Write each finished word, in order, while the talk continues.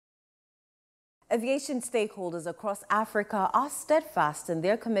Aviation stakeholders across Africa are steadfast in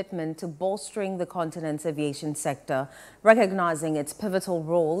their commitment to bolstering the continent's aviation sector, recognizing its pivotal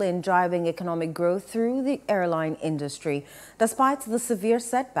role in driving economic growth through the airline industry. Despite the severe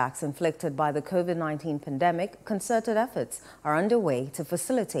setbacks inflicted by the COVID-19 pandemic, concerted efforts are underway to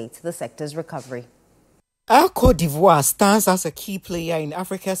facilitate the sector's recovery. Côte d'Ivoire stands as a key player in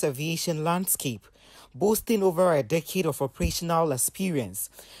Africa's aviation landscape, boasting over a decade of operational experience.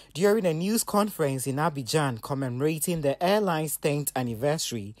 During a news conference in Abidjan commemorating the airline's 10th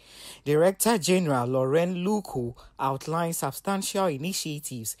anniversary, Director General Laurent Loukou outlined substantial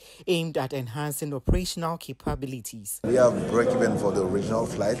initiatives aimed at enhancing operational capabilities. We have break-even for the regional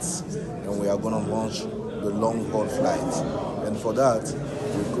flights, and we are going to launch the long-haul flights. And for that,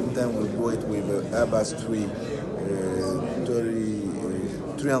 we'll go it with Airbus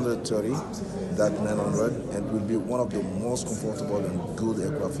 330, that 900, and will be one of the most comfortable and good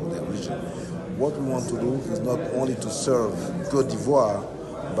aircraft for the region. What we want to do is not only to serve Côte d'Ivoire,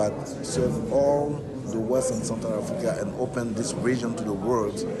 but serve all the West and Central Africa and open this region to the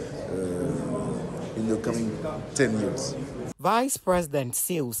world in the coming 10 years. Vice President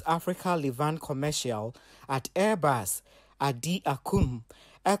Sales Africa Levant Commercial at Airbus, Adi Akum,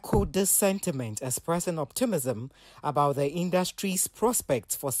 echoed this sentiment, expressing optimism about the industry's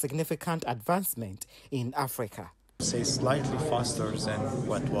prospects for significant advancement in Africa. Say slightly faster than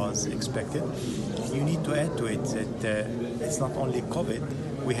what was expected. You need to add to it that it's not only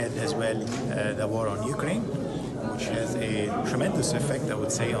COVID, we had as well the war on Ukraine, which has a tremendous effect, I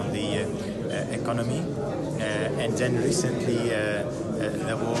would say, on the economy. And then recently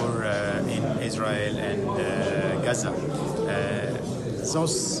the war in Israel and Gaza.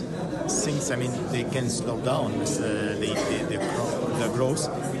 Those things, they can slow down the growth.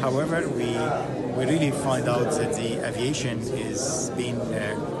 However, we really find out that the aviation is being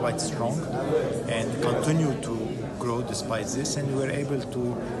quite strong and continue to grow despite this, and we're able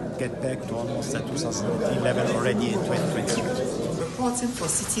to get back to almost at 2019 level already in 2023. Reporting for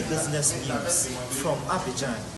Citi Business News from Abidjan.